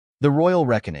The Royal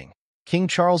Reckoning. King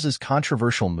Charles's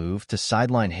controversial move to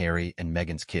sideline Harry and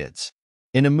Meghan's kids.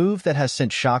 In a move that has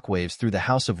sent shockwaves through the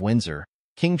House of Windsor,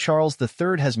 King Charles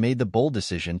III has made the bold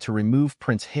decision to remove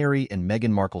Prince Harry and Meghan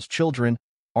Markle's children,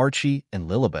 Archie and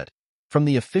Lilibet, from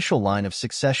the official line of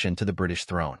succession to the British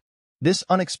throne. This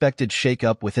unexpected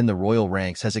shakeup within the royal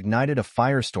ranks has ignited a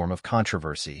firestorm of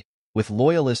controversy, with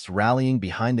loyalists rallying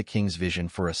behind the king's vision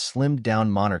for a slimmed-down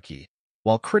monarchy,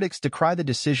 while critics decry the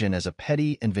decision as a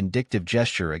petty and vindictive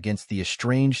gesture against the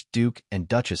estranged Duke and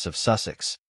Duchess of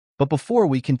Sussex. But before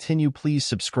we continue, please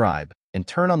subscribe and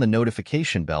turn on the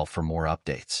notification bell for more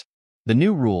updates. The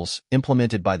new rules,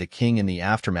 implemented by the king in the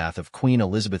aftermath of Queen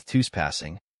Elizabeth II's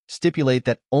passing, stipulate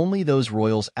that only those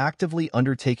royals actively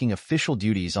undertaking official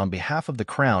duties on behalf of the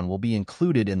crown will be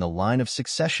included in the line of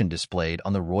succession displayed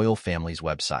on the royal family's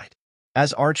website.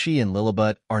 As Archie and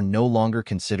Lilibet are no longer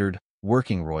considered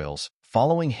working royals,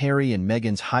 following Harry and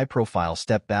Meghan's high-profile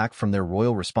step back from their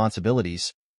royal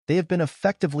responsibilities, they have been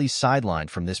effectively sidelined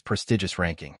from this prestigious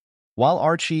ranking. While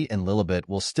Archie and Lilibet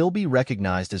will still be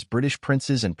recognized as British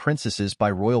princes and princesses by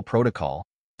royal protocol,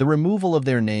 the removal of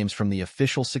their names from the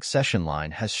official succession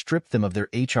line has stripped them of their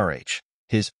HRH,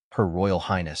 Her Royal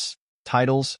Highness,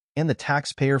 titles, and the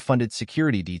taxpayer-funded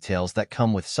security details that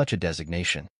come with such a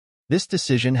designation. This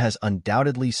decision has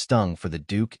undoubtedly stung for the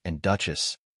Duke and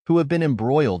Duchess, who have been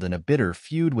embroiled in a bitter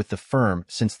feud with the firm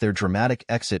since their dramatic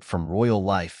exit from royal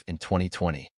life in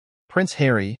 2020. Prince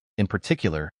Harry, in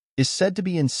particular, is said to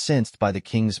be incensed by the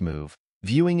king's move,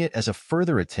 viewing it as a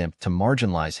further attempt to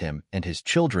marginalize him and his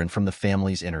children from the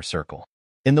family's inner circle.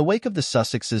 In the wake of the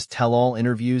Sussexes' tell-all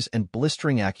interviews and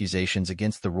blistering accusations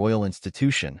against the royal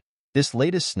institution, this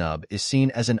latest snub is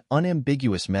seen as an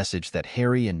unambiguous message that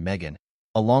Harry and Meghan,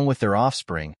 along with their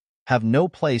offspring, have no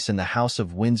place in the House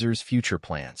of Windsor's future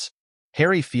plans.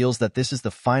 Harry feels that this is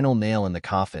the final nail in the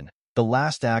coffin, the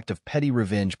last act of petty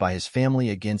revenge by his family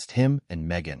against him and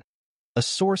Meghan. A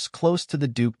source close to the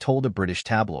Duke told a British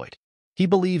tabloid. He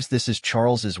believes this is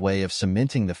Charles's way of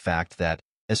cementing the fact that,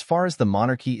 as far as the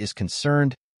monarchy is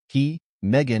concerned, he,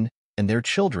 Meghan, and their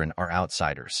children are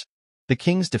outsiders. The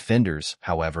king's defenders,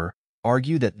 however,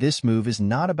 argue that this move is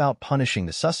not about punishing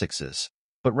the Sussexes,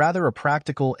 but rather a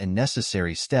practical and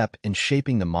necessary step in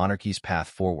shaping the monarchy's path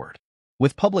forward.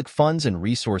 With public funds and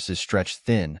resources stretched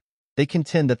thin, they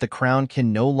contend that the crown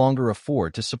can no longer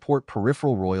afford to support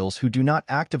peripheral royals who do not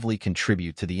actively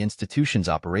contribute to the institution's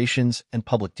operations and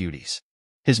public duties.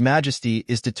 His Majesty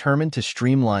is determined to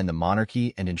streamline the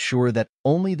monarchy and ensure that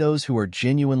only those who are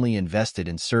genuinely invested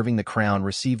in serving the crown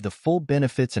receive the full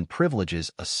benefits and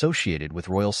privileges associated with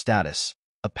royal status,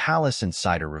 a palace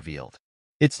insider revealed.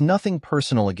 It's nothing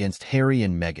personal against Harry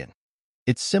and Meghan.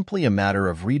 It's simply a matter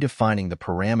of redefining the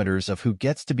parameters of who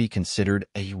gets to be considered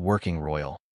a working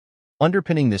royal.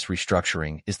 Underpinning this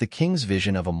restructuring is the king's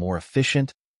vision of a more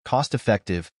efficient,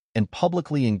 cost-effective, and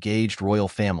publicly engaged royal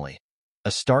family,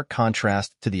 a stark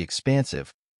contrast to the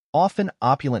expansive, often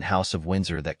opulent House of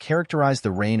Windsor that characterized the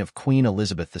reign of Queen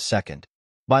Elizabeth II.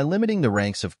 By limiting the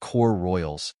ranks of core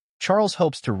royals, Charles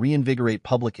hopes to reinvigorate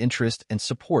public interest and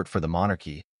support for the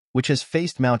monarchy, which has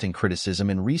faced mounting criticism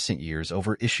in recent years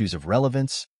over issues of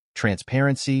relevance,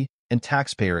 transparency, and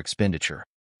taxpayer expenditure.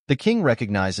 The king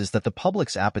recognizes that the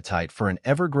public's appetite for an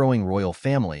ever-growing royal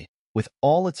family, with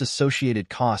all its associated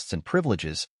costs and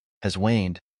privileges, has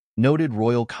waned, noted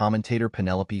royal commentator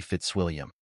Penelope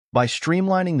Fitzwilliam. By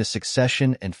streamlining the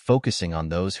succession and focusing on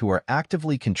those who are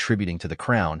actively contributing to the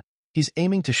crown, he's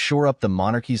aiming to shore up the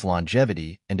monarchy's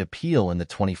longevity and appeal in the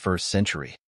 21st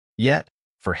century. Yet,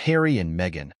 for Harry and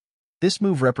Meghan, this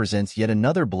move represents yet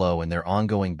another blow in their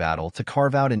ongoing battle to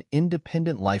carve out an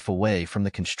independent life away from the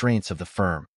constraints of the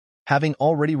firm. Having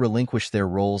already relinquished their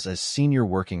roles as senior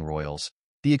working royals,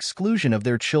 the exclusion of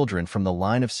their children from the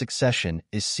line of succession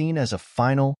is seen as a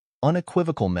final,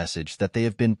 unequivocal message that they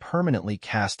have been permanently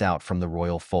cast out from the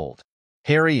royal fold.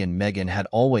 Harry and Meghan had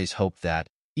always hoped that,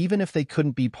 even if they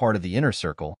couldn't be part of the inner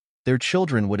circle, their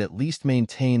children would at least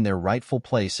maintain their rightful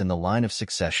place in the line of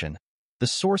succession, the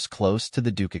source close to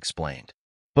the Duke explained.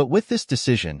 But with this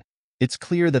decision, it's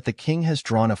clear that the king has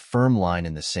drawn a firm line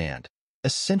in the sand,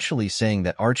 essentially saying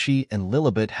that Archie and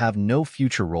Lilibet have no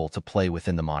future role to play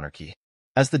within the monarchy.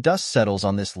 As the dust settles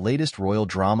on this latest royal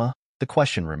drama, the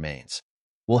question remains: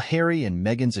 will Harry and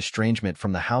Meghan's estrangement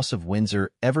from the House of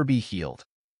Windsor ever be healed?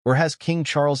 Or has King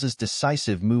Charles's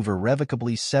decisive move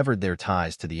irrevocably severed their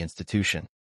ties to the institution?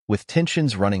 With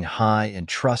tensions running high and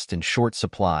trust in short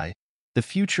supply, the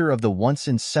future of the once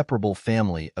inseparable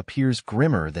family appears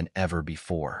grimmer than ever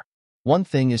before. One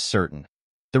thing is certain: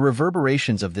 the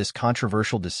reverberations of this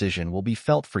controversial decision will be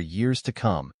felt for years to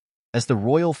come, as the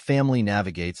royal family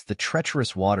navigates the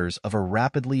treacherous waters of a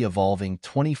rapidly evolving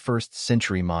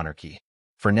 21st-century monarchy.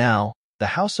 For now, the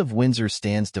House of Windsor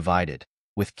stands divided,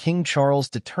 with King Charles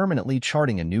determinedly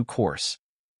charting a new course,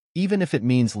 even if it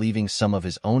means leaving some of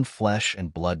his own flesh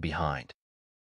and blood behind.